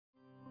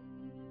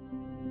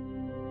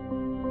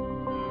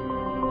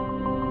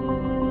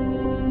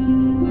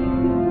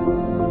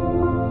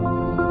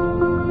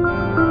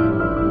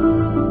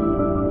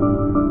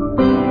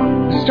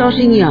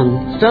Starting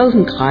young,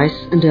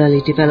 Feldenkrais and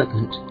early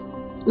development.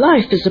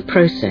 Life is a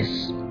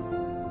process.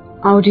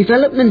 Our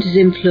development is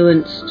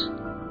influenced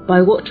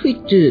by what we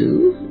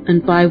do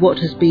and by what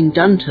has been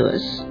done to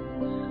us,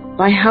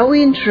 by how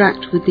we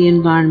interact with the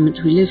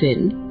environment we live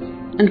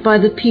in, and by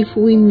the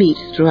people we meet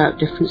throughout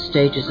different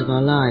stages of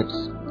our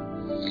lives.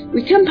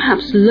 We can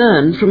perhaps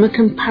learn from a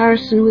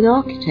comparison with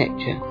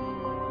architecture.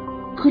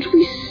 Could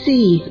we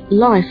see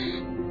life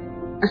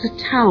as a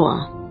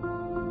tower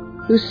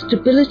whose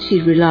stability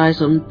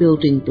relies on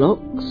building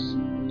blocks,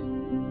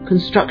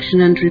 construction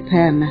and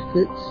repair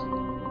methods,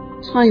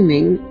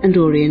 timing and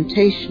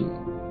orientation?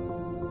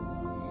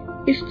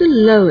 If the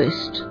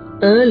lowest,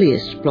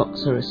 earliest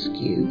blocks are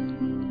askew,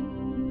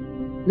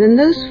 then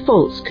those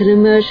faults can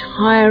emerge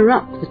higher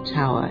up the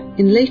tower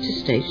in later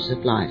stages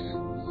of life,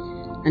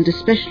 and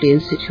especially in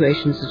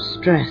situations of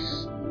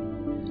stress.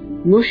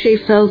 Moshe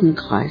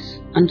Feldenkrais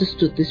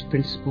understood this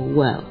principle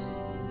well.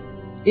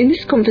 In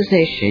this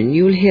conversation,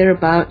 you will hear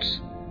about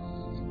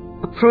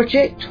a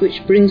project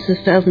which brings the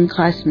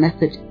Feldenkrais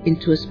method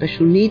into a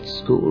special needs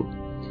school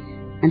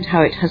and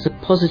how it has a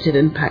positive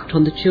impact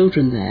on the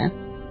children there,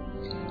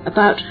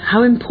 about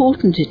how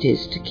important it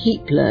is to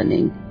keep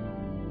learning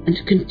and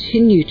to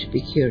continue to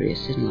be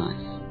curious in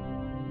life,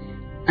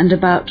 and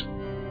about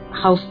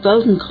how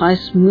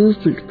Feldenkrais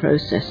movement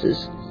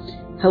processes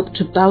help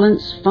to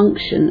balance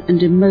function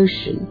and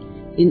emotion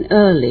in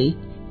early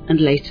and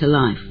later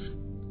life.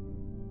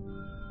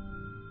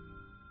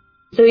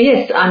 So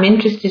yes, I'm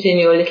interested in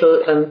your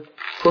little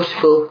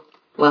portable,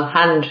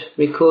 hand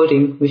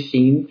recording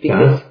machine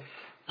because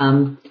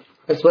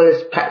as well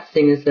as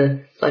practicing as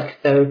a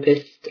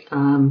psychotherapist,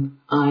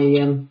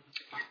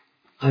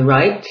 I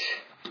write.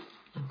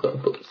 I've got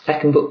a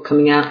second book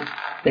coming out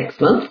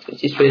next month,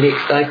 which is really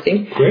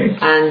exciting.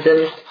 Great. And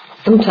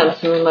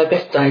sometimes some of my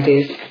best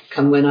ideas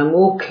come when I'm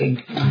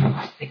walking.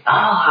 I think,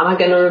 how am I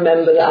going to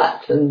remember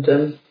that?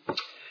 And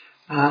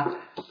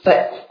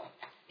but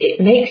it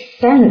makes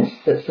sense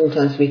that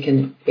sometimes we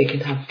can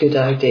have good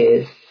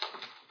ideas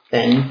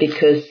then,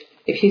 because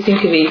if you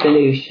think of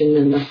evolution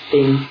and us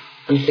being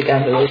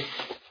hunter-gatherers,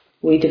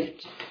 we'd have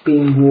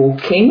been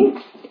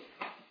walking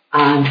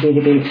and we'd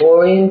have been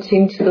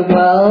orienting to the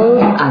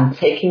world and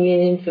taking in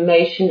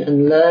information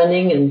and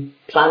learning and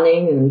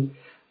planning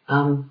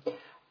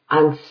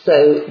and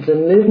so the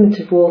movement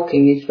of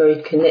walking is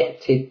very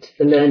connected to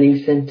the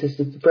learning centres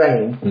of the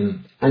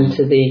brain and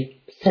to the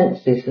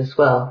senses as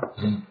well.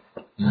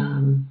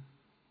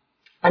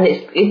 And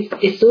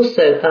it's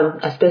also,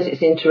 I suppose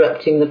it's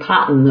interrupting the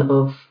pattern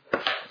of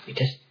you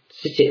just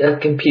sit at a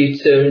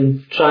computer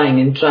and trying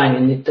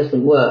and it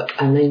doesn't work,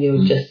 and then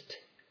you're just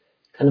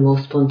kind of more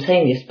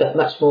spontaneous, but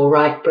much more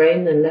right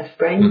brain than left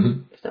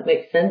brain, if that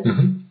makes sense.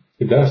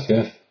 It does,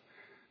 yes.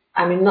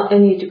 I mean, not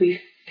only do we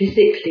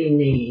physically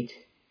need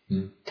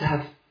to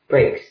have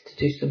breaks to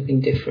do something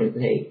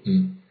differently,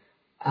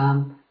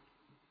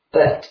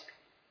 but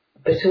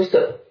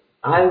also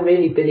I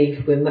really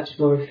believe we're much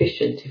more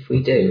efficient if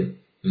we do.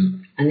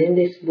 And in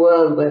this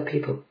world where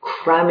people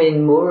cram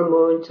in more and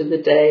more into the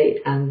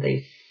day and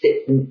they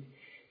sit and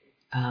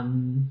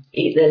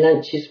eat their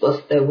lunches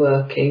whilst they're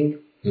working,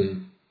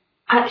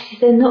 actually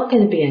they're not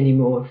going to be any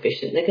more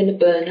efficient. They're going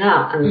to burn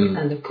out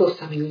and of course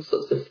having all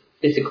sorts of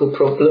physical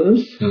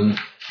problems.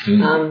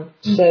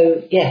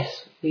 So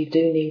yes, we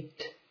do need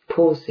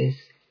pauses.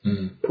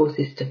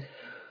 Pauses to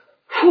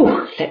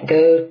let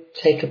go,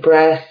 take a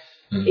breath.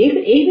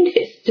 Even if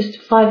it's just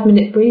a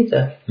 5-minute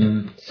breather.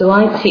 So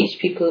I teach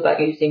people about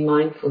using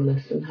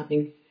mindfulness and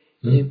having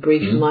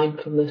brief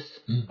mindfulness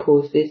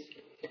pauses.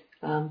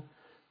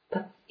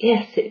 But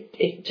yes,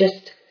 it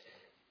just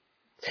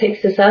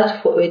takes us out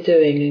of what we're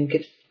doing and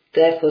gives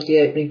therefore the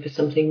opening for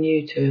something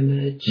new to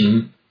emerge.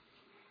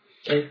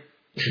 So,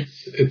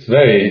 it's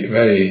very,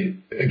 very,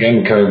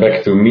 again, coming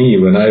back to me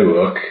when I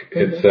work,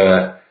 it's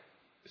a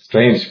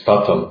strange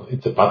pattern.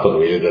 It's a pattern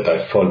really that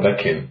I fall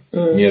back in.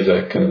 Me as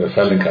a kind of a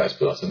Feldenkrais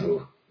person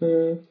who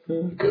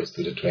goes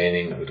to the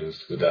training, who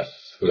does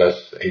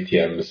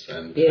ATMs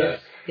and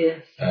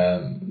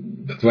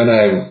but when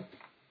I'm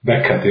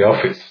back at the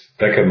office,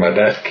 back at my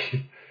desk,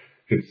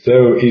 it's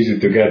so easy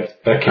to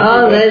get back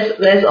into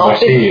there's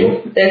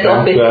machine. There's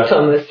office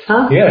Thomas,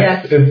 huh?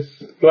 Yes, it's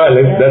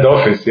that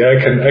office. Yeah, I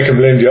can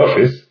blame the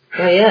office.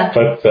 Oh yeah.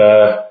 But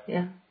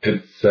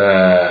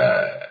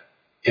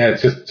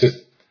it's just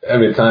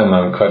every time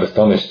I'm quite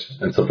astonished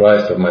and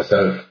surprised of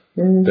myself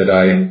that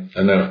I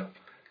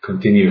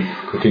continue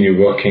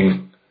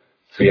working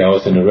 3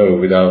 hours in a row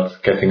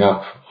without getting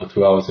up, or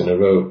 2 hours in a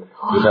row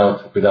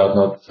without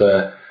not.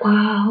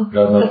 Wow,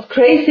 that's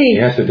crazy.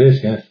 Yes, it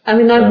is. Yes. I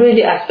mean, I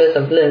suppose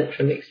I've learned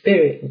from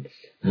experience.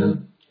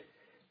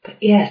 But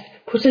yes,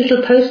 put a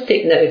little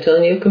post-it note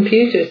on your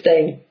computer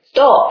saying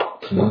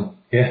 "stop."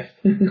 Yes.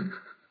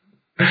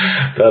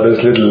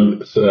 There's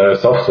little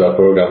software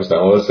programs now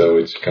also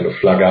which kind of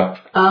flag up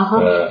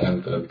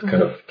and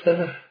kind of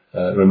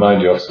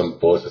remind you of some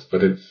pauses.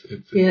 But it's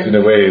in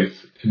a way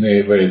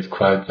it's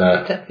quite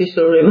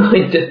artificial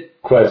reminder.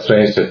 Quite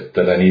strange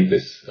that I need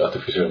this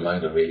artificial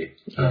reminder really.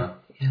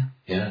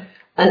 Yeah.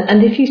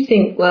 And if you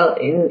think, well,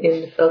 in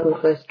the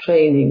Feldenkrais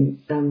training,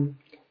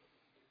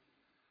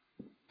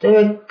 there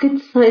are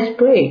good-sized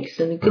breaks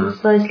and a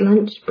good-sized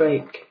lunch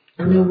break.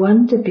 And no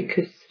wonder,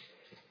 because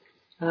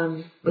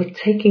we're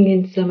taking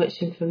in so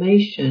much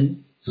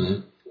information.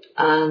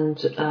 And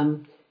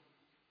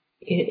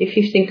if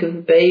you think of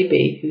a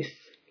baby who's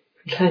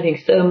learning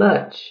so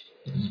much,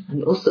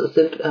 and all sorts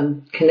of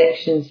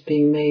connections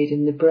being made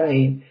in the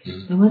brain,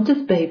 no wonder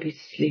babies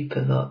sleep a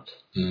lot.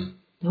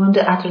 No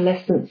wonder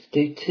adolescents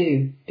do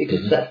too,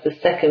 because that's the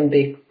second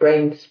big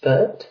brain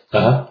spurt.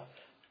 Yeah.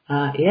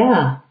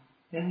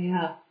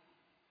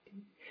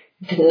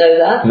 Didn't know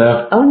that?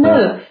 No. Oh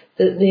no.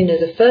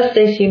 The first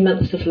 18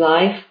 months of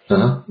life,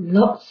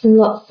 lots and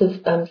lots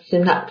of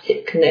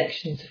synaptic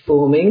connections are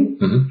forming.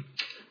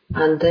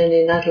 And then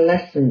in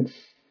adolescence,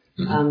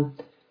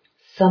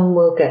 some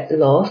will get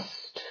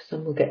lost,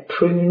 some will get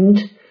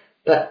pruned,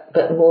 but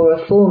more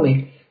are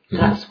forming.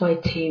 That's why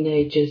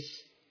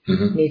teenagers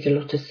need a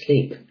lot of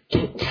sleep.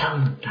 Don't tell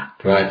them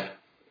that. Right.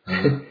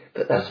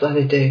 But that's what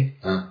they do.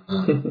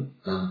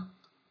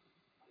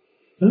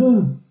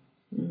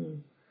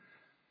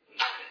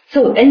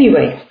 So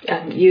anyway,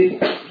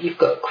 you've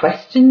got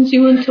questions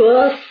you want to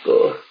ask,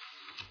 or?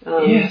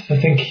 Yes,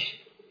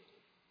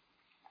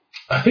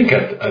 I think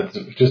I'd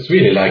just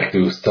really like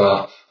to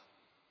start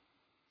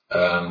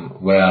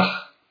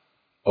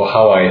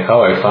how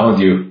I found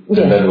you,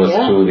 and that was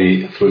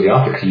through the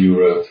article you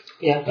wrote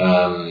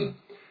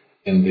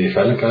in the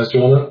Feldenkrais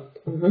journal,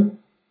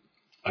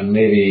 and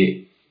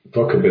maybe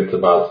talk a bit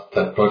about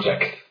that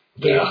project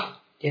there.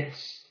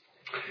 Yes.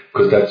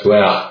 Because that's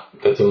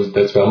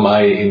where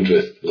my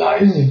interest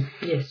lies.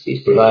 Yes, you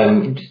see,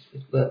 interest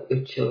with work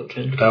with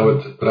children.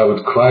 But I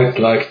would quite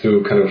like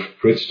to kind of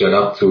bridge that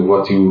up to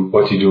what you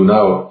do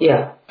now.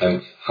 Yeah.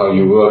 And how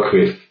you work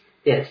with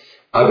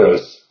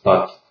others,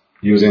 but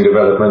using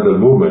developmental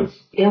movements.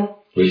 Yeah.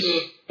 Which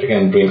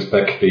again brings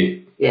back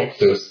the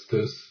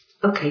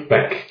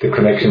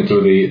connection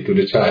to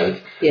the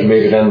child. Yes. And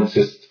maybe then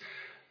just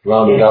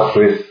round it up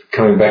with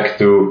coming back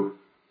to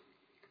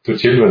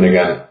children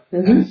again.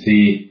 And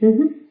see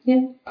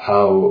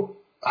how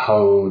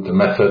the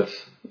method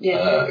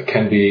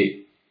can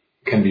be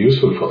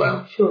useful for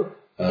them. Sure.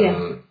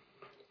 So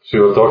we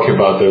were talking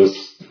about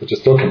those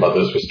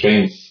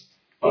restraints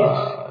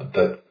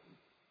that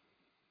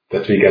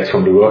we get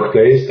from the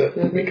workplace, that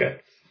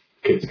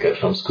kids get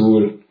from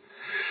school.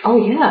 Oh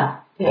yeah.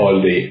 All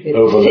the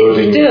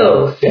overloading.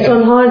 Sit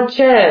on hard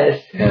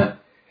chairs. Yeah.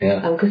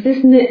 Because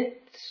isn't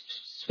it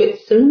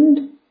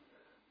Switzerland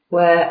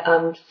where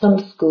some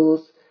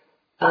schools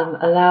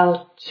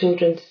allow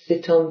children to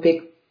sit on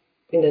big,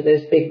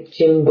 those big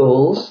gym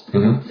balls,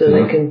 so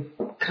they can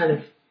kind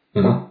of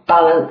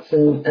balance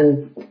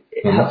and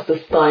it helps the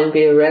spine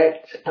be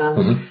erect.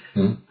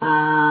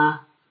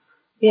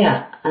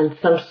 And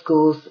some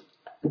schools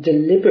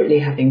deliberately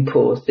having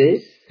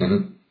pauses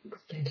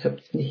because they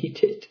don't need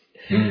it.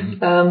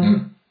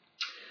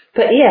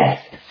 But yes,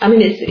 I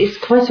mean it's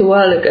quite a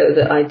while ago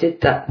that I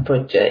did that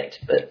project,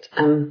 but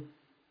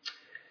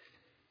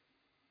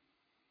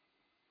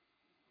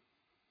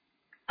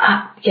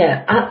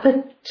at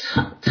the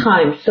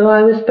time, so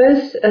I was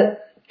both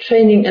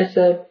training as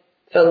a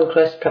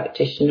Feldenkrais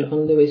practitioner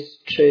on Lewis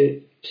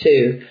True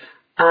too,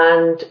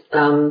 and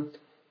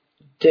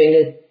doing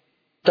a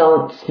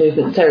dance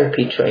movement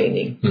therapy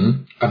training.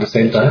 At the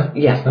same time?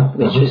 Yeah,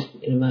 which was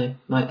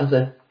my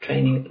other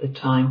training at the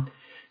time.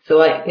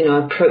 So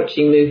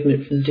approaching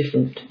movement from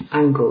different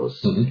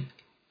angles.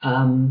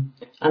 And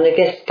I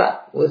guess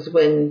that was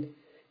when,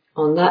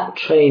 on that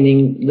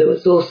training, there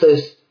was also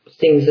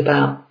things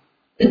about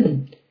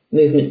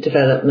movement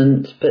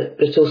development, but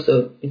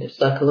also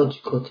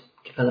psychological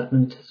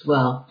development as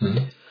well.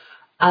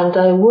 And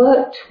I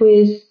worked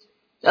with.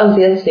 The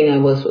other thing I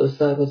was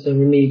a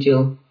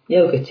remedial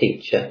yoga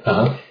teacher.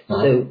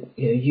 So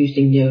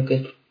using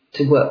yoga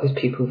to work with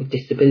people with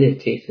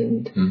disabilities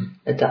and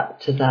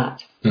adapt to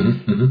that.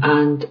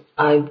 And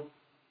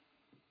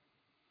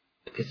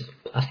because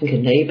I think a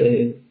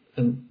neighbour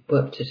who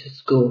worked at a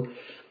school,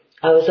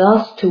 I was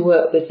asked to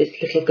work with this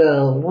little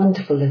girl,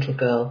 wonderful little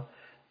girl,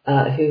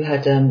 who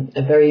had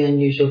a very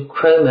unusual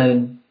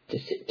chromosome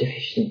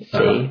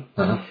deficiency,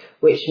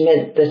 which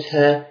meant that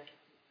her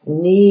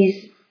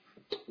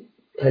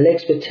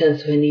legs were turned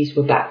so her knees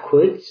were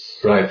backwards.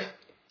 Right.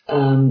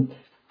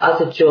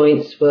 Other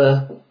joints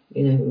were,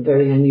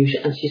 very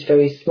unusual, and she's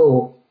very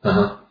small.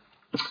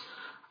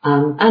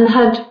 And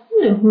had,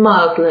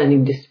 mild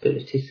learning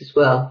disabilities as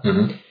well.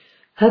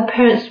 Her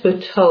parents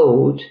were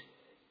told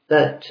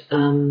that,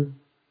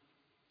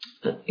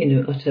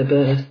 at her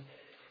birth,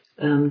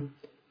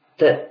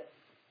 that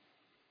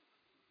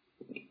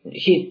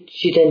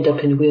she'd end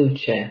up in a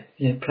wheelchair,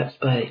 perhaps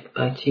by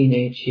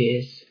teenage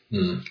years,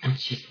 and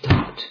she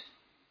stopped.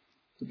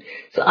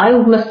 So I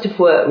must have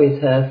worked with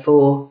her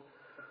for,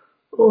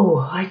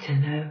 I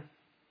don't know,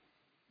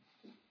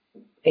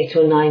 8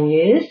 or 9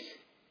 years.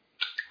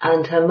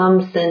 And her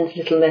mum sends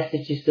little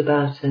messages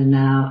about her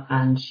now,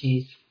 and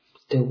she's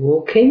still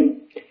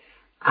walking,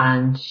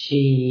 and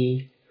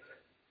she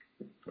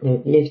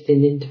lives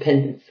in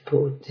independent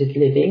supported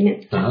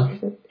living.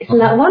 Isn't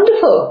that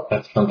wonderful?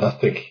 That's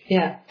fantastic.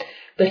 Yeah.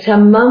 But her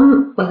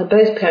mum,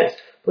 both parents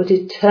were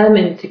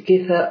determined to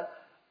give her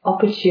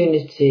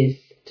opportunities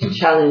to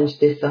challenge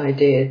this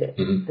idea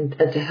and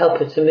to help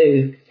her to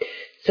move.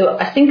 So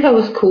I think I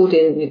was called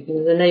in,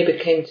 the neighbour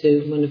came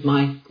to one of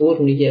my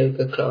ordinary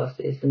yoga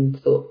classes and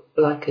thought,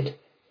 I could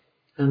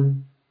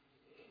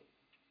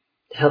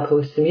help her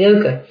with some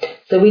yoga.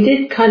 So we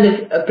did kind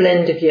of a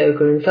blend of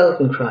yoga and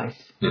Feldenkrais.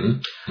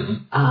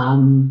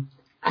 And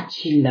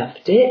she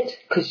loved it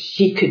because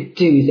she could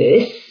do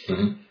this.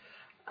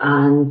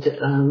 And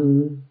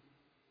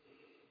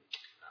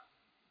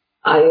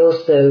I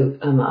also,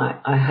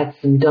 I had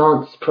some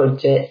dance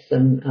projects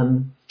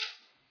and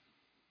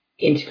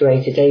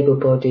integrated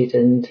able-bodied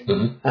and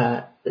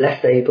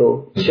less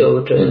able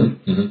children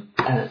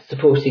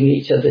supporting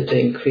each other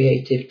doing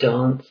creative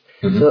dance.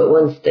 So at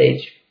one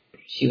stage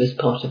she was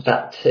part of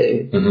that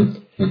too.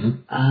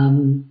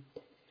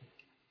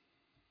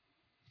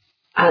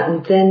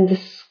 And then the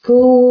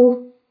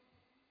school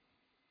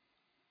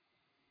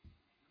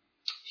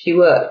she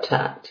worked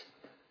at,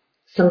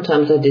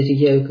 sometimes I did a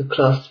yoga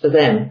class for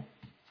them.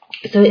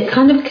 So it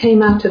kind of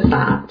came out of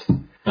that.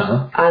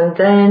 And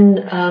then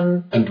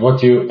and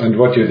what you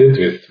did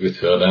with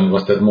her then,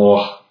 was that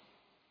more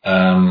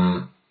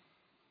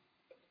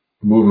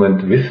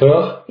movement with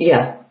her?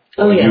 Yeah.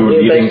 Or we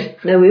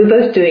were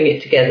both doing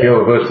it together. You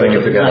were both doing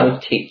it together. I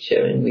was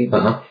teacher, and we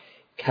would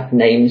have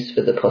names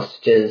for the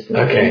postures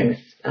and things.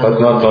 But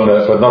not on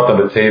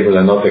the table,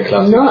 and not the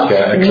classic not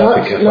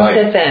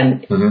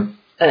FM.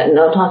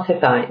 Not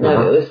FI.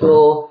 No, it was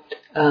more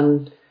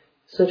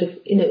sort of,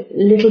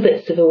 little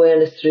bits of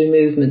awareness through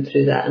movement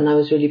through that, and I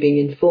was really being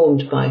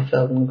informed by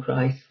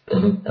Feldenkrais.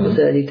 That was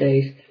early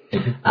days.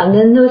 And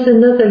then there was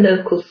another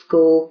local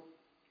school.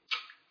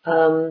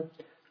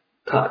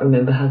 Can't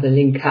remember how the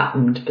link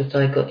happened, but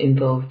I got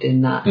involved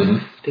in that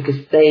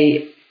because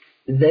they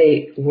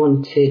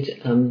wanted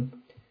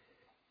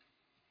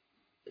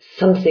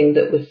something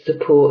that would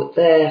support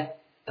their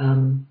a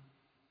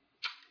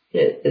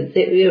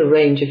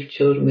range of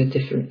children with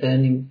different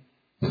learning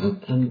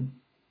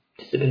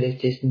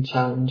disabilities and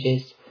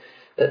challenges,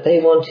 but they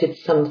wanted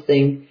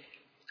something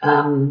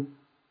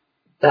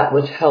that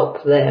would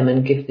help them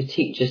and give the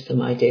teacher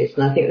some ideas.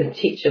 And I think the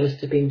teacher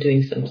must have been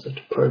doing some sort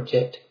of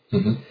project.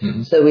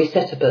 So we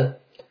set up a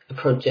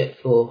project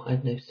for, I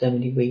don't know, so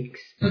many weeks.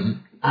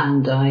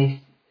 And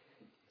I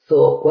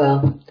thought,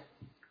 well,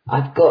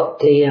 I've got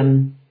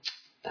the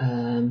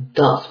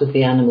Dance with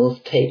the Animals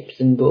tapes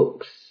and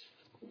books.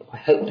 I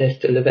hope they're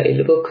still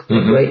available because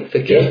they're great for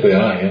kids.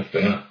 Yes,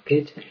 they are.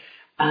 Good.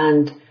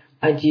 And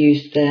I'd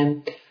use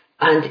them.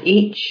 And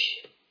each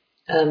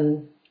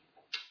kind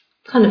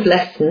of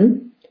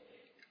lesson,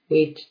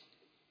 we'd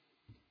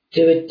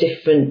do a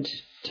different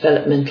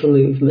developmental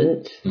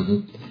movement.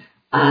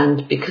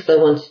 And because I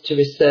wanted to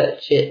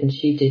research it, and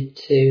she did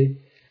too,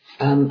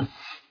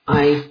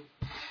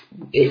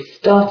 it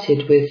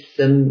started with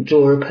some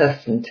draw a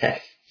person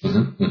tests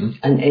and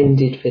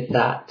ended with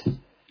that.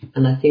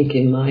 And I think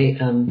in my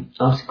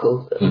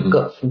article I've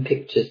got some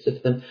pictures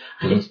of them,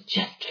 and it's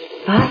just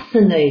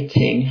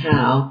fascinating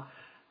how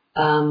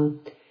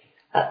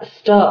at the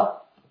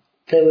start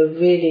there were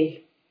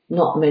really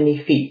not many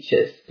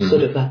features,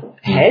 sort of a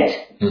head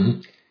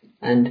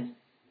and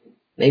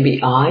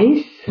maybe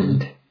eyes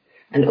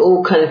and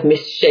all kind of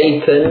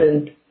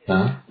misshapen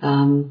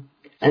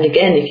and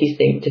again, if you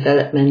think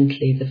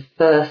developmentally, the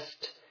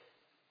first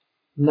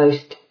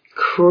most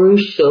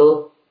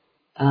crucial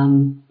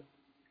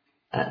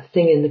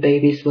thing in the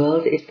baby's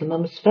world is the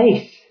mum's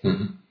face.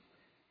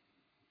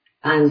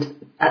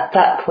 And at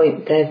that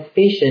point their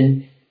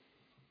vision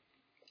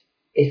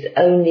is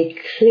only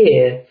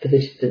clear for the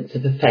distance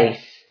of a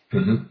face.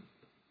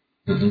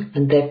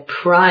 And they're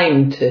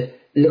primed to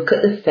look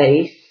at the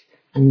face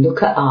and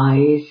look at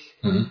eyes,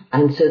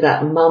 and so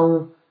that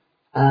mum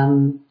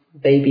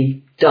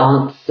baby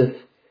dance of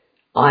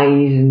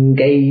eyes and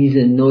gaze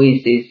and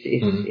noises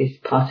is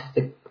part of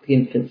the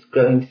infant's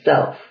growing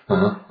self.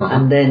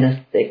 And then as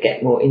they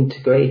get more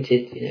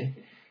integrated,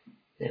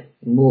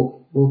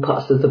 more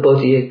parts of the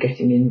body are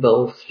getting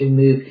involved through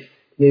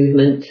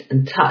movement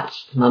and touch.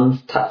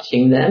 Mum's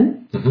touching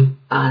them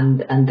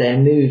and they're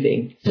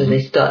moving. So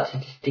they start to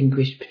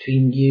distinguish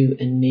between you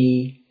and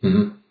me,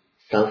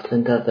 self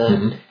and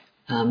other.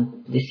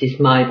 This is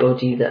my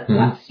body,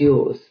 that's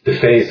yours. The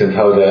face and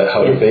how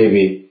the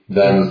baby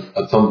then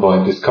at some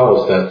point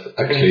discovers that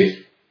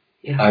actually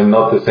I'm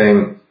not the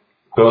same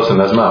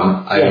person as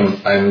mum.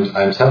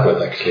 I'm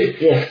separate actually.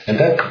 Yes. And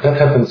that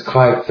happens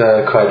quite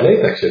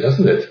late actually,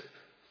 doesn't it?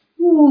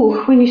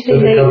 Ooh, when you say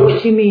late,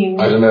 what do you mean?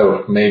 I don't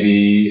know,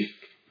 maybe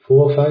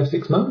 4, 5,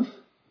 6 months?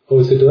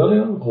 Or is it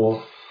earlier?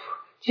 Or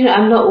do you know,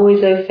 I'm not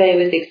always au fait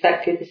with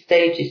exactly the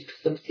stages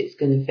because obviously it's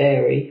going to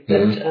vary.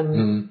 But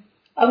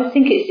I would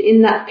think it's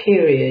in that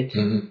period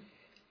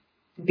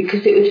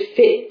because it would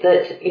fit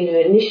that,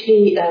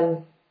 initially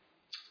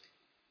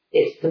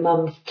it's the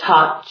mum's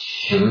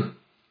touch,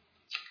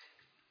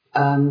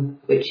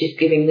 which is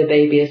giving the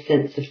baby a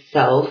sense of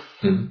self,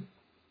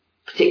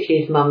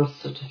 particularly if mums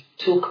sort of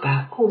talk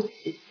about, oh,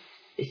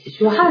 this is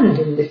your hand,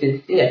 and this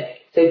is,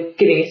 so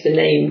giving it a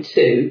name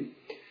too.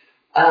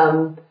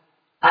 And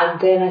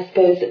then I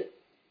suppose,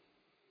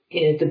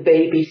 the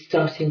baby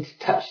starting to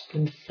touch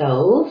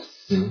themselves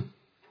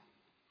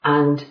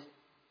and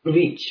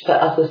reach for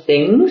other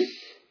things.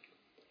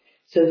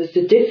 So there's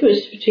a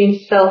difference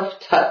between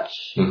self-touch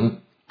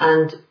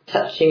and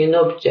touching an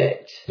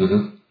object.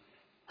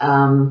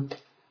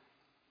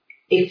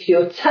 If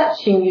you're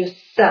touching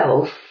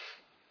yourself,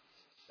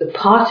 the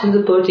part of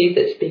the body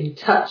that's being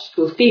touched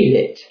will feel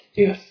it.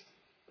 Yes.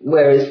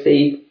 Whereas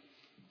the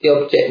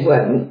object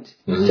won't.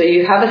 So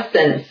you have a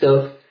sense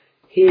of,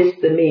 here's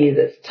the me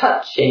that's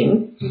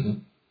touching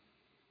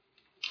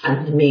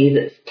and the me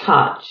that's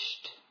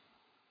touched.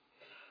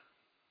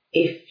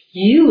 If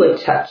you were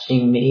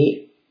touching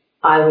me,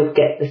 I would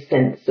get the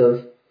sense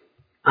of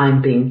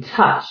I'm being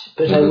touched,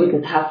 but I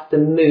wouldn't have the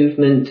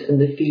movement and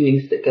the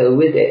feelings that go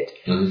with it.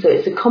 So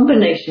it's a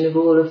combination of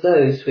all of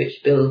those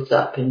which builds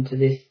up into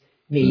this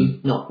me,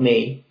 not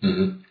me,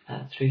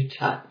 through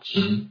touch.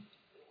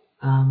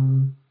 I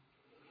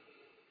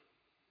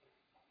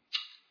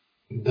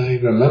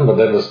remember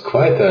that was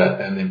quite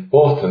an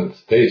important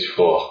stage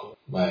for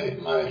my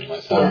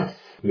son.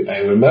 Yes. I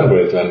remember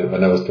it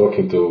when I was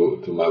talking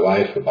to my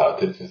wife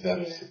about it,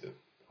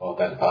 or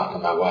then partner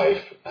my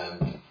wife,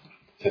 and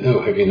said, "Oh,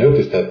 have you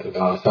noticed that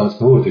our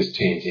son's mood is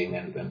changing,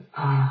 and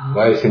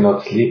why is he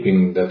not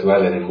sleeping that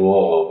well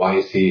anymore, or why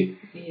is he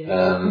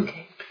a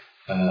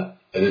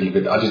little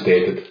bit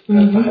agitated,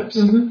 perhaps?"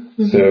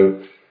 So,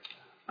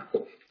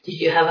 did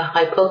you have a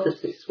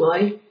hypothesis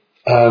why?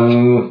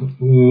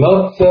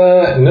 Not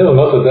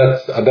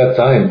at that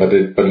time, but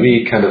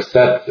we kind of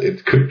said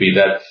it could be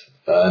that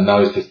now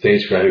is the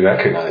stage where he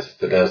recognizes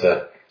that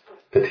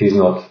that he's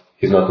not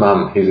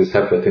mum, he's a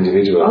separate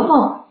individual.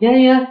 Oh,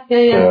 yes.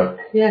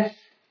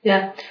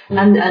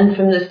 And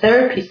from the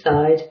therapy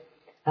side,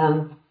 I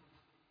don't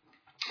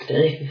know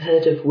if you've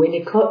heard of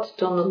Winnicott,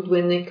 Donald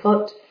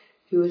Winnicott,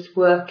 who was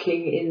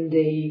working in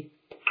the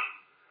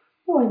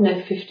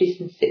 50s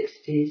and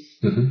 60s.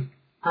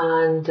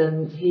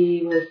 And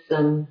he was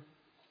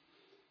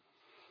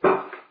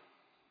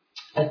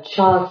a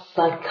child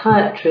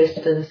psychiatrist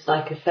and a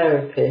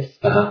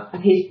psychotherapist,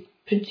 and he's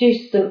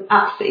produced some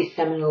absolutely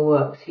seminal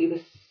works. He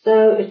was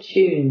so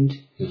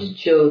attuned to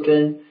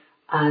children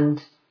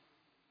and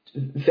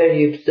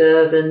very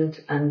observant,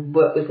 and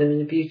worked with them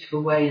in a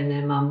beautiful way and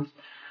their mums.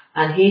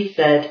 And he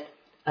said,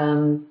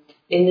 in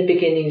the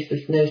beginnings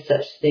there's no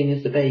such thing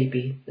as a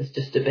baby, there's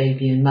just a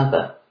baby and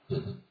mother.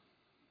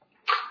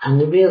 And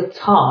the real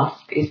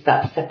task is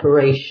that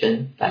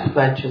separation, that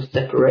gradual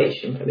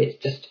separation from it's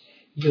just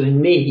you and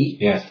me,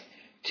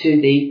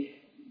 to the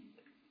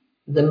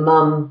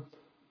mum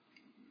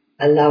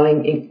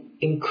allowing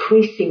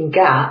increasing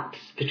gaps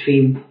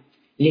between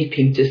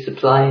leaping to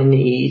supply a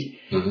need,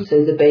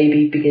 so the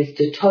baby begins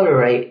to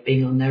tolerate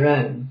being on their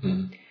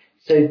own.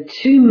 So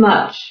too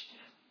much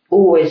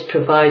always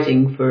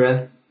providing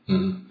for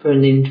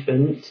an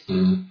infant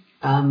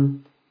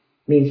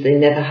means they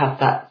never have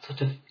that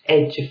sort of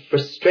edge of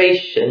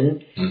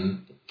frustration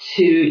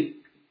to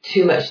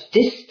too much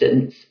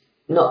distance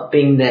not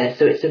being there.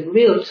 So it's a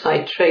real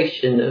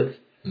titration of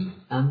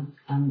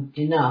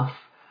enough.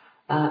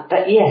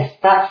 But yes,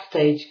 that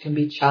stage can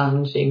be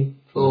challenging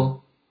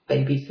for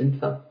babies and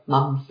for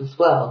mums as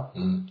well.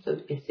 So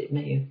yes, it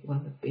may well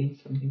have been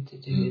something to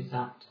do with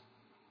that.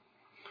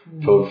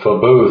 For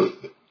both,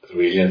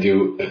 really. And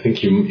I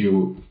think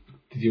you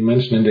did you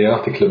mention in the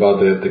article about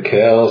the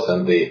carers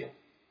and the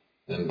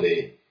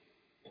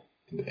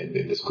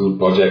school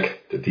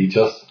project, the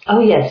teachers? Oh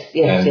yes.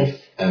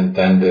 And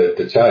then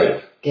the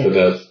child. Yes. So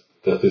there's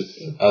this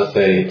as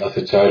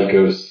a child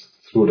goes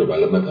through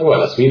development,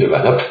 as we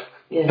develop.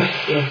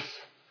 Yes.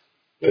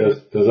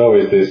 There's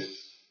always these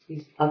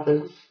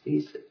others,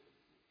 yes.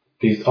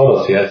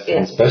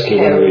 And especially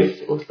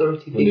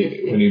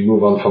when you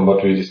move on from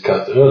what we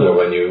discussed earlier,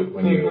 when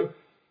you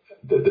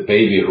the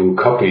baby who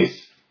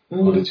copies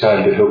or the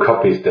child who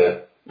copies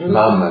the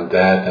mum and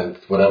dad and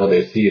whatever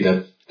they see,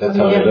 that's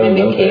how they learn,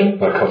 don't they?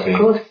 By copying.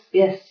 Of course,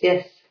 yes.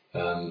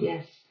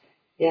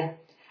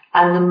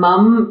 And the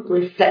mum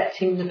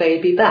reflecting the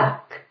baby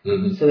back.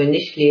 So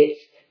initially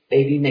it's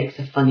baby makes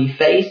a funny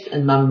face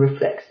and mum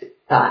reflects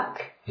it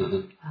back.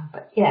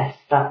 But yes,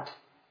 that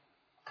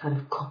kind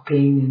of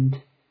copying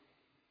and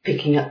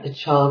picking up the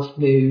child's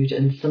mood,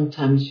 and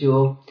sometimes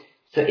so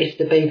if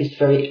the baby's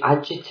very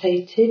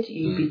agitated,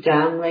 you'd be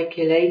down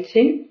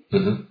regulating.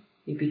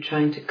 You'd be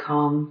trying to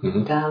calm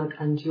down,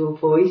 and your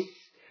voice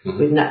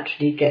would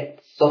naturally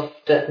get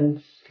softer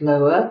and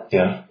slower.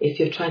 If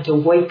you're trying to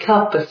wake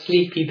up a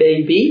sleepy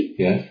baby,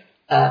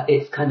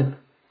 it's kind of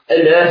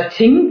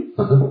alerting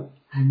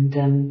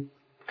and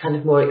kind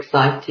of more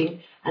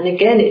exciting. And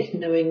again, it's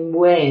knowing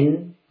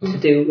when to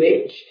do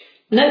which.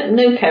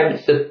 No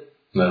parents are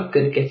going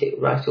to get it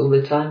right all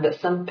the time, but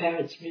some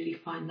parents really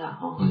find that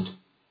hard,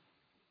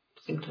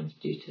 sometimes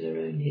due to their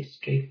own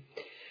history.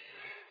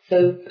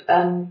 So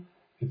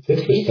It's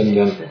interesting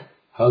then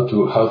how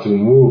to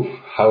move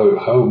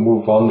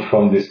on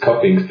from this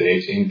copying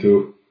stage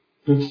into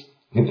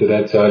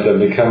that child and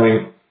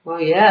becoming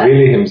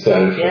really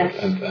himself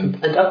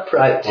and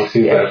upright.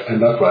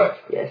 And upright.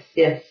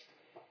 Yes.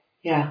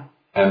 Yeah.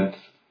 And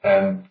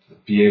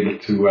be able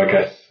to, I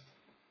guess,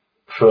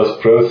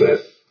 first process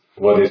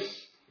what is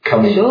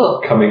coming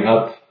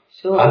up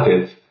at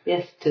it.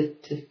 Yes, to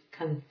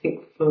kind of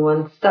think for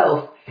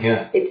oneself.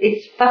 Yeah.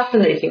 It's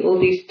fascinating, all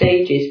these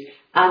stages,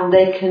 and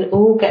they can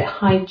all get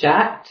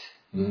hijacked,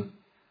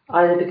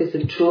 either because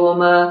of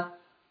trauma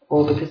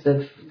or because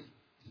of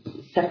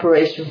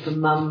separation from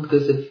mum,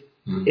 because of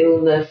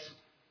illness.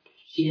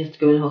 She has to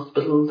go in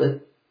hospital,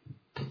 the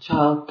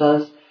child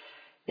does.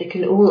 They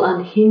can all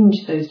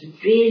unhinge those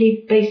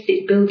really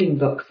basic building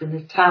blocks in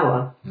the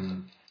tower,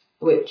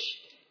 which,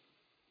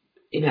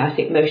 I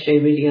think Moshe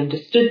really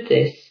understood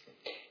this.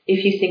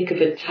 If you think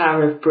of a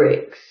tower of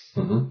bricks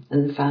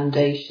and the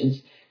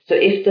foundations, so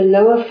if the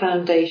lower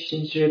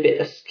foundations are a bit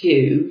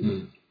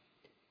askew,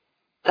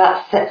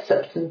 that sets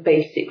up some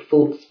basic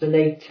faults for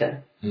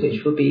later,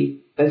 which will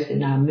be both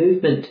in our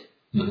movement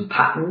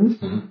patterns,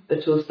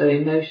 but also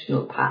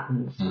emotional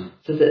patterns.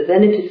 So that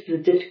then if it's the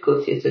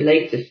difficulty at a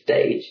later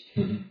stage,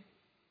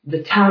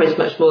 the tower is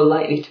much more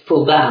likely to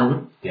fall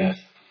down. Yes.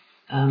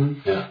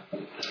 And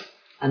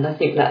I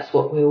think that's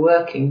what we're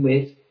working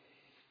with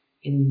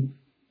in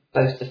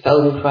both the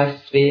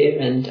Feldenkrais sphere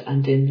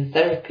and in the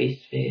therapy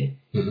sphere.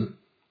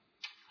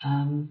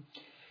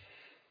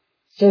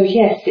 So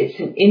yes, it's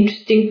an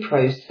interesting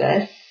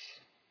process.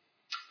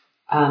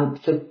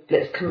 So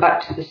let's come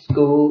back to the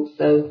school.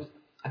 So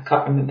I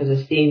can't remember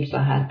the themes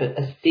I had, but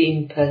a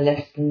theme per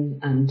lesson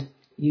and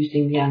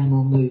using the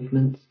animal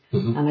movements.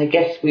 And I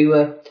guess we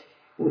were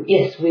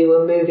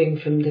moving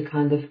from the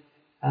kind of,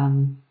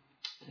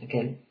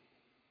 again,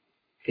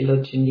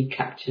 phylogeny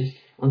captures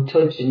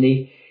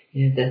ontogeny,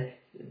 the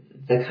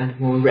kind of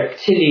more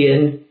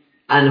reptilian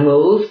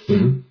animals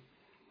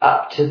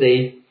up to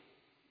the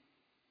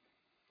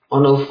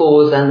on all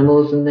fours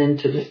animals and then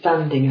to the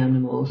standing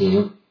animals.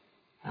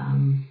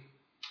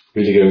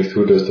 Really going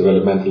through those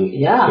developmental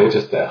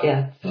stages there.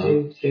 Yeah,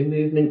 through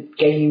movement,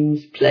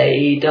 games,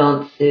 play,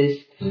 dances,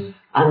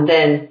 and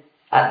then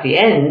at the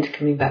end,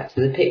 coming back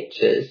to the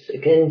pictures,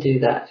 again do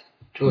that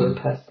draw a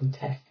person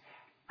test.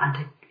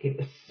 And it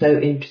was so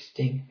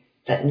interesting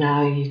that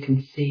now you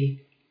can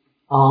see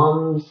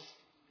arms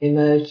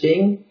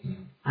emerging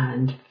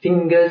and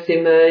fingers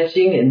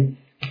emerging and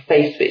a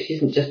face which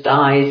isn't just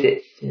eyes,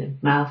 it's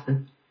mouth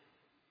and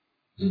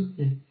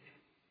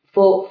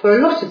for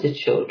a lot of the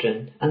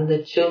children, and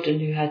the children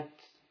who had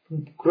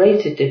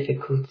greater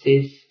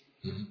difficulties,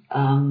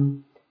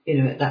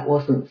 that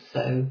wasn't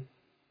so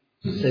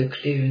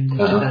clear in the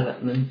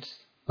development.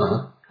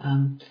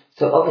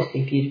 So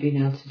obviously if you'd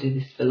been able to do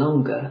this for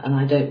longer, and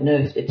I don't know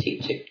if the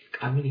teacher,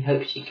 I really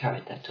hope she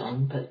carried that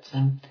on, but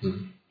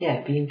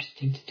it'd be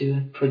interesting to do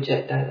a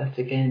project like that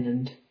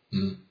again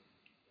and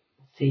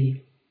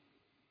see,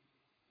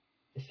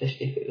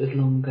 especially if it was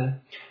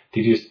longer.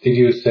 Did you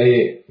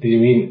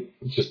mean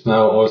just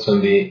now also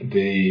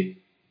the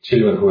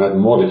children who had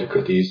more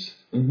difficulties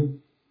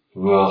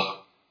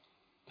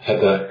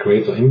had a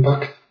greater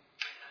impact?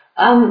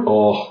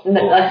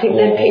 I think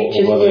their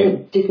pictures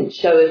didn't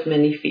show as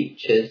many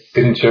features.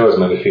 Didn't show as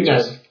many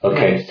features. No.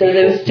 Okay. No. So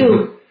they were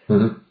still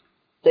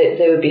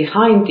they were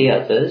behind the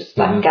others.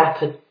 That gap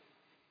had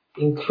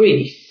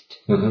increased,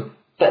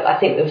 but I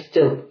think there was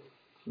still.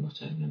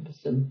 What I remember,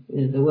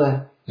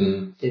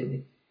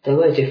 there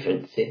were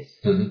differences,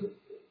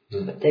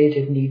 but they'd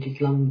have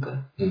needed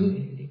longer.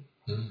 Really.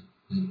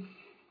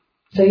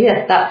 So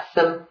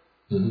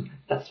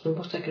that's from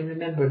what I can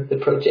remember of the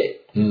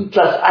project.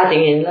 Plus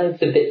adding in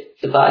loads of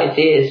bits of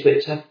ideas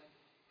which I've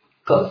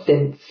got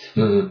since.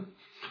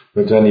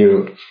 But then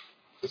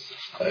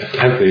I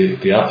have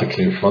the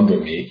article in front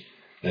of me,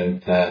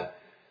 and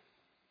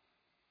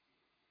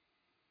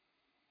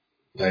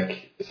I've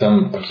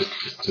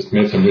just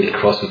made some little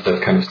crosses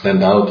that kind of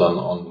stand out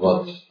on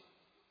what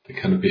the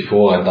kind of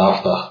before and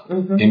after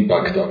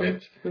impact of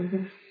it.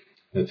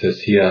 It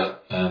says here,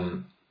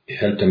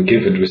 help them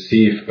give and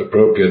receive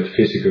appropriate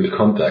physical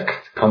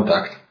contact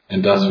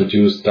and thus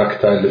reduce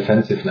tactile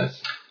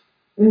defensiveness.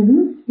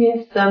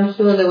 Yes, I'm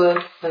sure there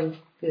were some,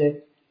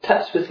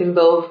 touch was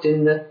involved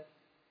in the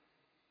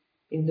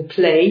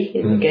play,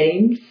 in the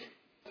games.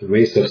 The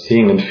ways of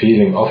seeing and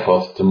feeling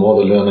offered, the more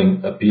the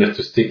learning appeared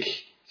to stick.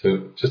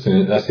 So just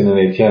as in an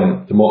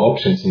ATM, the more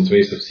options and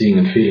ways of seeing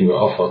and feeling were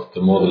offered,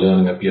 the more the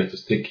learning appeared to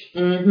stick.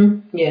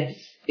 Yes,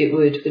 it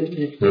would, wouldn't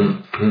it?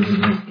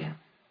 Yeah.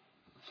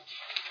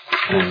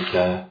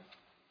 And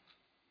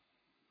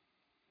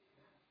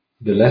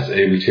the less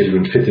able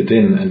children fitted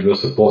in and were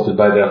supported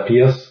by their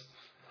peers.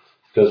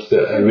 That's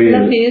a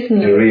real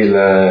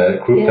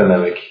group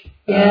dynamic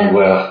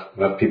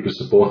where people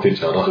support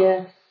each other.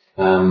 Yes.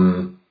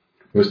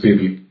 Most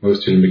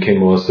children became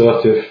more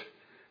assertive.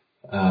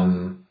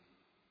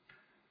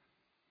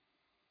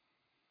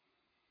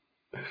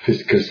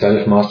 Physical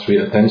self-mastery,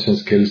 attention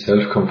skills,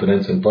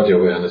 self-confidence and body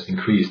awareness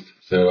increased.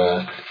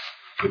 So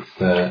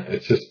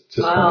it's just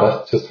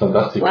Wow.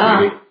 fantastic. Wow.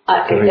 Really.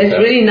 It's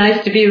really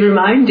nice to be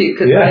reminded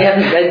because I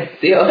haven't read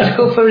the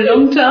article for a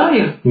long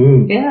time.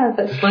 Yeah,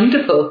 that's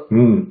wonderful.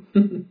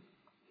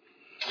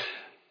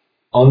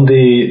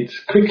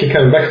 Quickly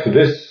coming back to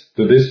this,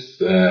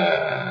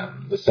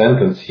 the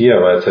sentence here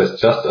where it says,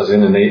 just as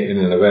in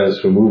an awareness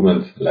through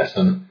movement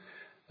lesson,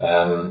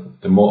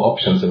 the more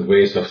options and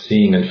ways of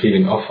seeing and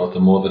feeling offered,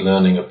 the more the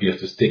learning appears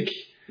to stick.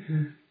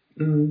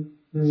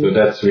 So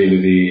that's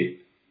really the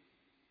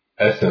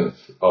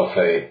essence of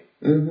a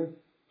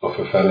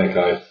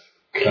Feldenkrais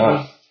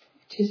class.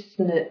 It is,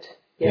 isn't it?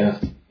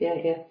 Yes.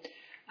 Yeah.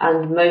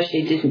 And Moshe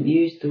didn't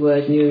use the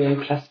word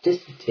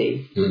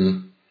neuroplasticity.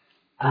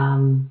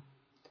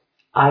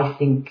 I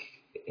think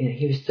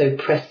he was so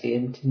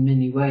prescient in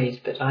many ways,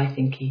 but I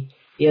think he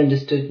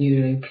understood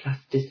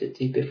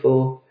neuroplasticity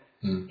before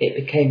it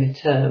became a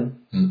term.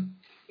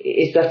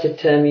 Is that a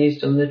term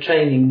used on the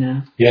training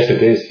now? Yes,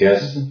 it is.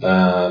 Yes,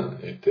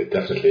 it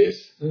definitely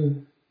is.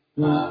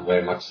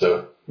 Very much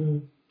so.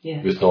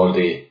 Yes. With all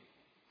the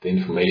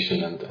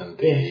information and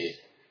the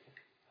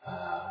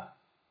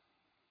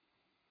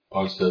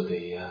also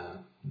the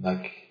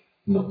like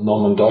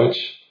Norman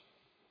Deutsch.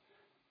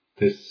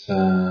 This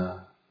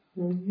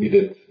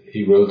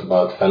he wrote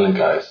about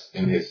Feldenkrais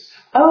in his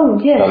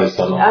studies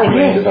on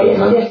brain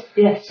development.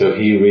 Yes. So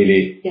he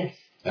really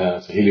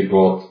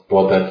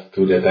brought that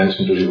to the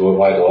attention to the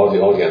wider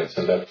audience,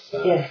 and that's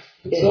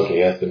lovely.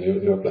 Yes, the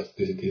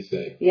neuroplasticity is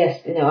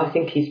yes. I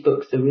think his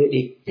books are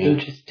really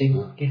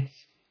interesting. Yes.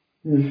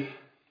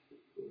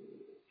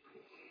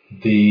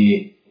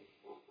 The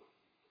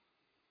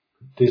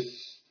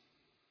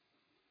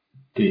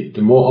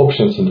more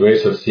options and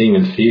ways of seeing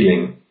and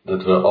feeling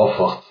that were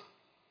offered,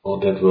 or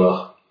that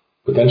were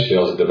potentially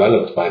also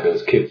developed by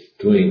those kids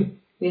doing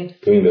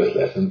those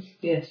lessons.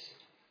 Yes.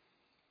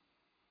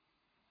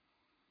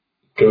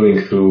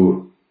 Going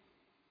through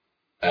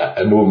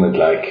a movement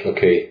like,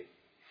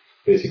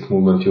 basic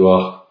movement, you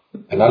are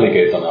an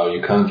alligator now.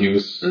 You can't be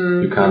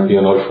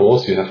on all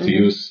fours. You have to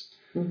use.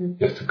 You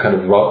have to kind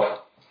of rub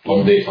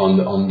on the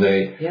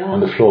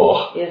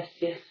floor. Yes.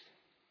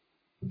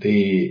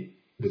 The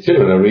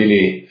children are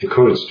really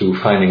encouraged to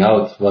finding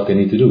out what they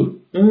need to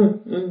do.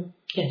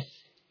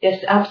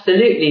 Yes,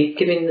 absolutely.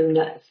 Giving them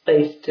that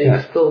space to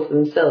explore for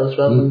themselves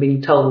rather than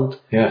being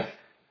told. Yes.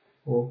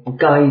 Or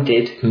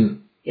guided.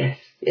 Yes,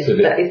 so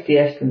that is the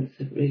essence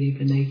of really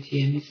an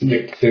ATM, isn't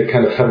it? They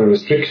kind of have a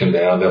restriction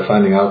there, and they're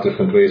finding out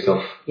different ways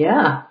of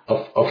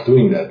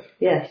doing that.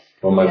 Yes.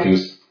 One might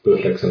use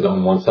both legs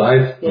on one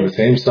side, on the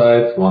same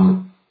side,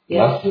 one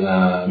not,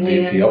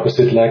 the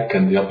opposite leg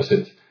and the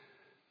opposite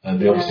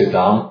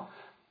arm,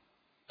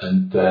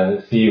 and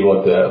see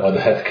what the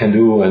head can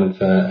do, and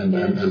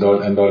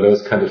all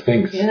those kind of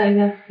things.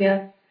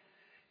 Yeah.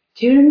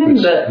 Do you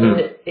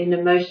remember in a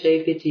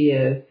Moshe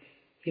video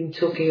him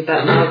talking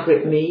about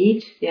Margaret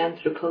Mead, the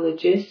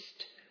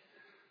anthropologist,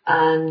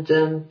 and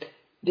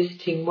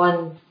visiting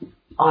one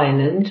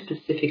island,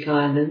 Pacific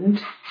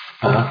Island,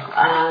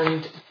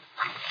 and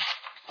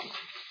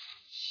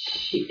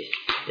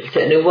I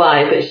don't know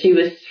why, but she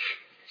was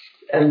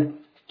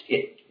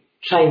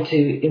trying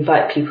to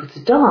invite people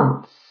to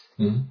dance.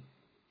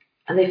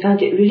 And they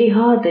found it really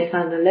hard. They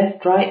found the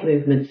left-right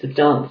movements of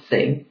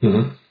dancing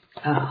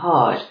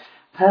hard.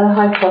 Her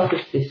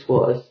hypothesis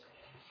was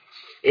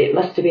it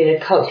must have been a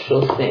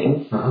cultural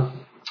thing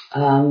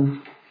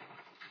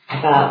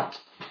about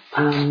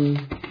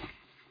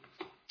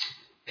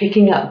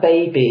picking up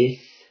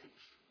babies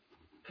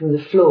from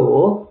the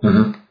floor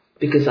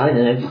because, I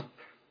don't know,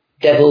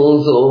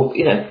 devils or,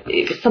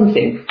 it was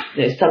something,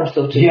 some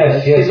sort of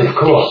yes, of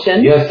course.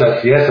 Yes,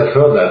 I've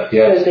heard that.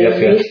 Yes, so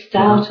they missed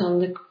out on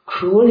the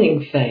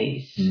crawling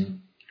phase,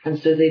 and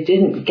so they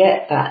didn't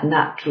get that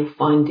natural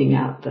finding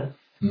out the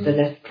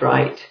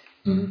left-right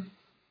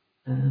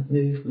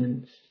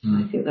movements.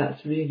 I think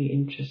that's really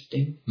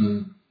interesting.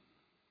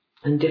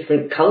 And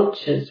different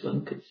cultures,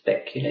 one could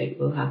speculate,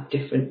 will have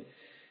different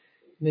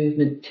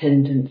movement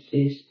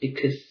tendencies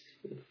because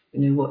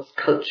what's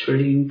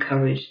culturally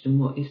encouraged and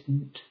what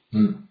isn't.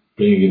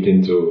 Bringing it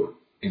into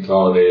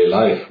our daily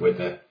life with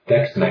the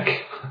text neck.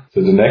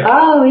 So the neck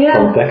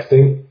from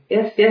texting.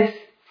 Yes.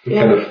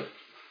 Kind of.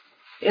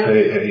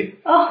 Hey.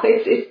 Oh,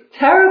 it's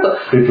terrible.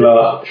 People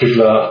are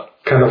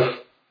kind of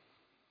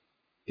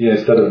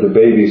instead of the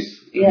babies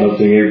not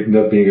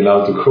being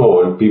allowed to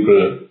crawl,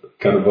 people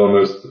kind of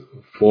almost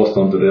forced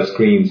onto their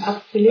screens.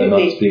 Absolutely. And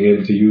not being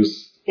able to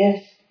use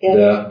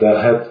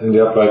their head in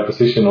the upright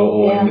position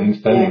or in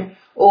standing. Yeah.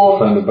 Or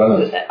to find the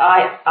balance.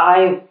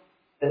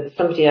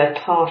 Somebody I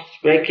pass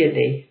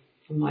regularly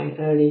for my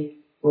early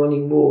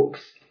morning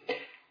walks,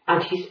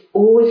 and he's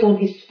always on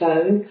his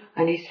phone,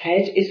 and his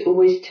head is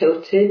always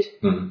tilted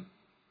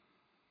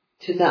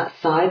to that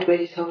side where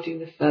he's holding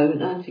the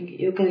phone. I'm thinking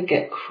you're going to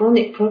get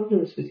chronic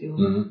problems with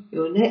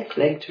your neck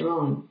later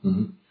on.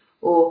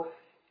 Or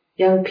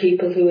young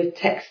people who are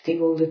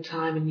texting all the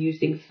time and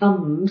using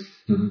thumbs.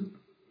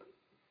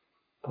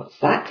 What's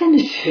that going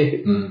to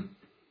do?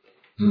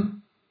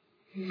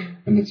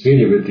 And it's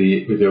really with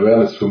the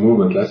awareness through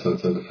movement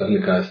lessons and the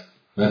Feldenkrais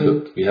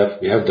method, we have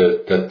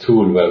that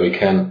tool where we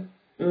can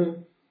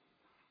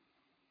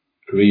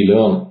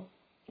relearn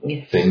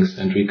things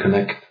and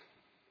reconnect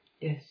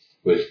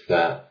with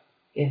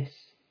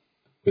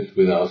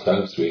with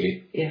ourselves,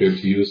 really. Be able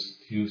to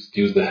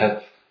use the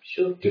head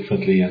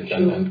differently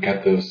and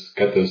get those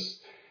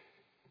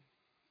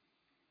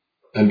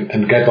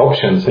and get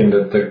options. Thing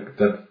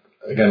that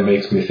again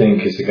makes me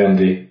think is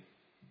again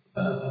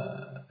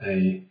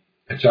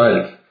a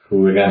child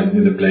who again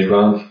in the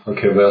playground,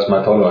 okay, where's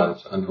my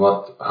tolerance and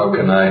how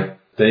can I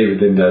stay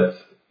within that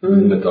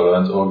within the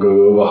tolerance or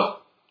go over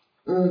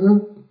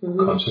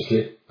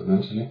consciously,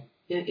 potentially.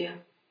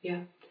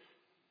 Yeah.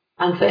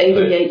 And for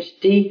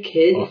ADHD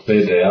kids, or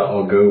stay there,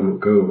 or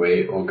go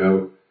away, or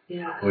go,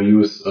 or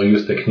use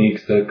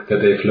techniques that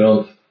they've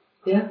learned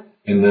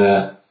in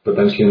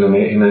potentially in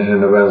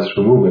an awareness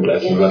for movement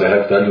lesson where they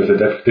have dealt with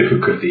a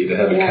difficulty, they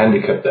have a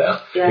handicap there,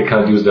 they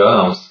can't use their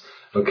arms.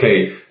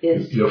 Okay,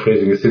 you're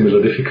facing a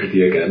similar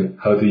difficulty again.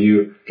 How do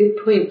you? Good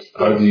point.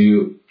 How do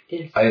you?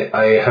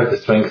 I have the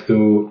strength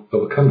to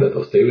overcome that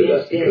or stay with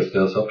that because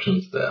there's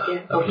options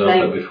there. I've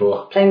learned that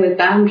before. Playing with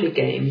boundary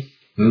games.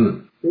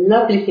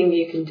 Lovely thing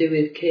you can do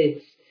with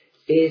kids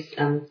is,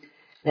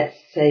 let's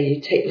say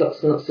you take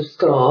lots and lots of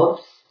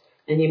scarves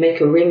and you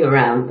make a ring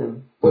around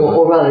them,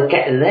 or rather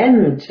get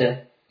them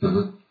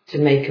to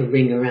make a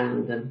ring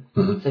around them.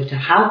 So to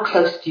how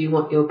close do you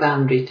want your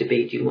boundary to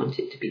be? Do you want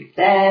it to be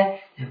there,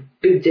 a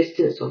big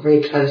distance, or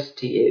very close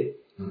to you?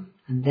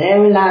 And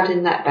they're allowed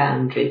in that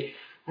boundary.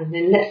 And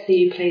then let's say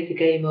you play the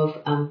game of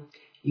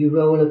you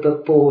roll a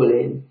ball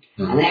in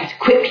and they have to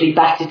quickly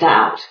bat it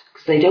out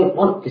because they don't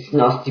want this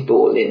nasty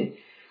ball in.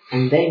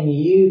 And then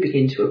you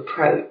begin to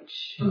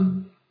approach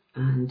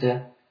and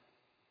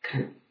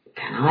can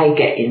I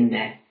get in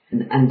there?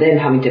 And then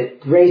having to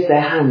raise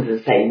their hands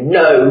and say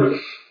no.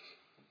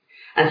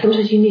 And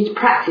sometimes you need to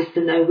practice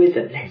the no with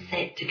them. Let's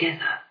say it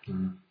together.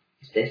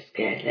 If they're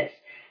scared, let's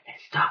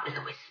start with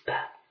a whisper.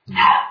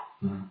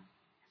 No.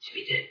 Should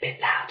we do it a bit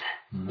louder?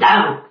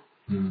 No.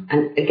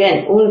 And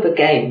again, all of a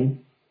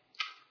game,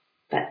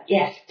 but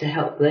yes, to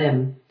help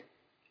them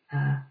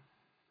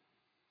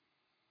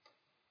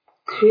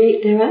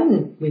create their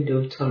own window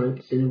of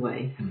tolerance in a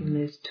way, having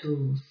those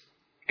tools.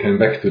 Coming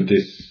back to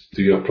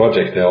your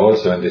project, there are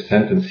also in this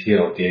sentence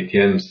here of the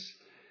ATMs,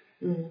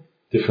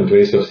 different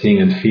ways of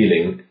seeing and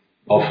feeling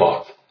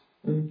offered.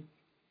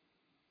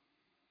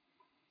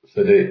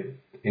 So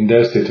in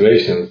those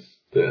situations,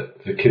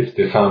 the kids,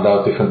 they found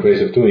out different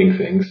ways of doing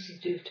things.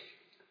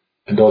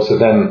 And also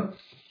then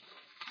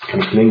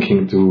kind of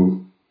linking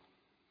to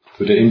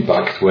the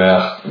impact where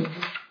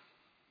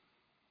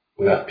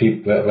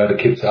the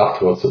kids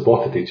afterwards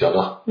supported each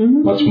other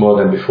much more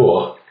than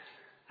before.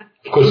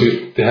 Of course,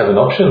 they have an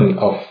option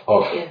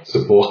of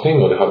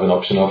supporting, or they have an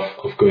option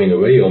of going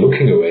away or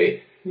looking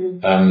away.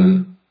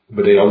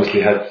 But they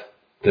obviously had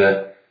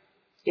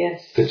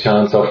the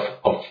chance of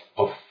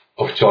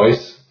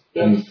choice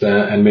and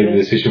made the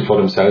decision for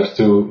themselves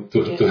to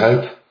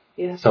help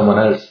someone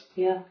else.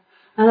 Yeah.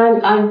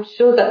 And I'm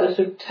sure that was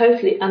a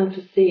totally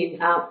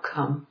unforeseen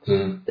outcome,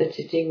 that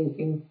it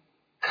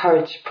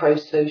encouraged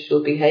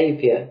pro-social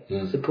behaviour,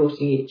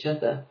 supporting each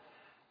other.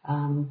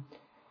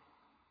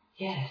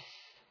 Yes.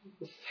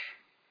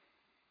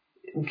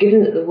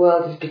 Given that the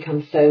world has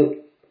become so,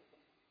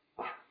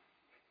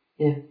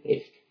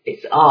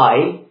 it's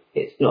I,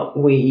 it's not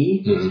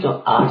we, it's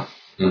not us,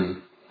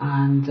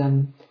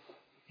 and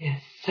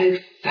so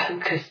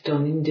focused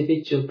on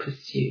individual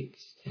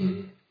pursuits.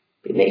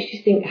 It makes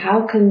you think,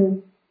 how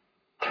can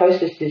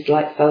processes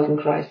like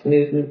Feldenkrais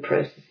movement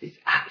processes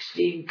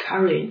actually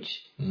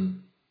encourage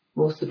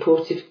more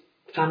supportive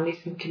families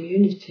and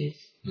communities,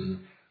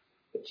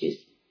 which is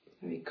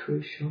very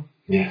crucial.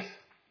 Yes,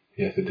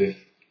 it is.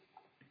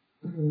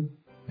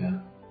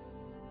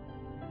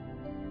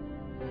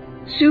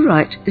 Sue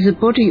Wright is a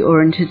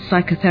body-oriented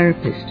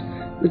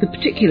psychotherapist with a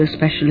particular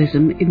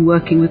specialism in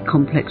working with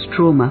complex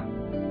trauma.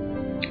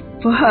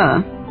 For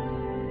her,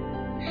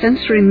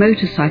 sensory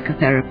motor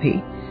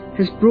psychotherapy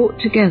has brought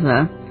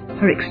together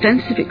her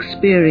extensive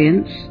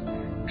experience,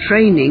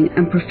 training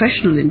and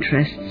professional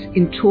interests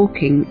in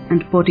talking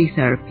and body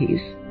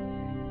therapies,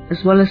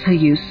 as well as her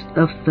use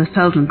of the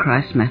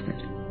Feldenkrais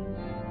method.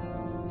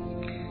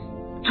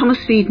 Thomas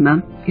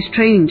Wiedmer is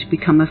training to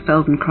become a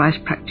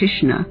Feldenkrais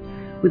practitioner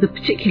with a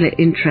particular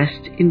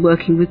interest in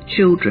working with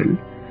children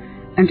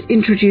and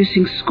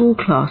introducing school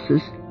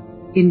classes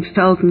in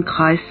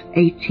Feldenkrais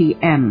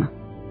ATM,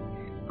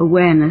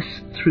 awareness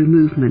through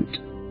movement.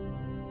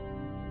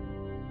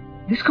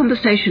 This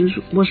conversation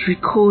was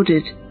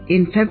recorded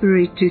in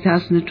February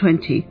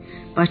 2020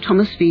 by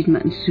Thomas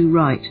Wiedmer and Sue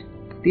Wright.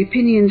 The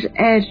opinions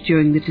aired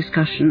during the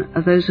discussion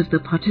are those of the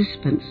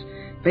participants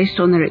based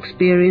on their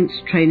experience,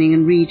 training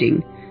and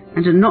reading,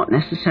 and are not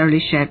necessarily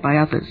shared by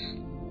others.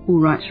 All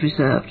rights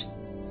reserved.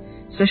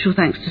 Special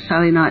thanks to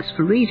Sally Knights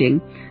for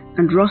reading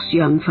and Ross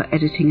Young for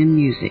editing and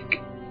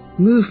music.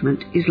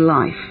 Movement is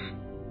life.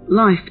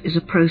 Life is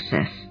a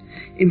process.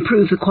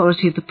 Improve the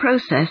quality of the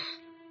process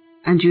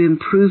and you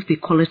improve the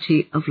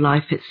quality of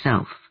life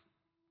itself.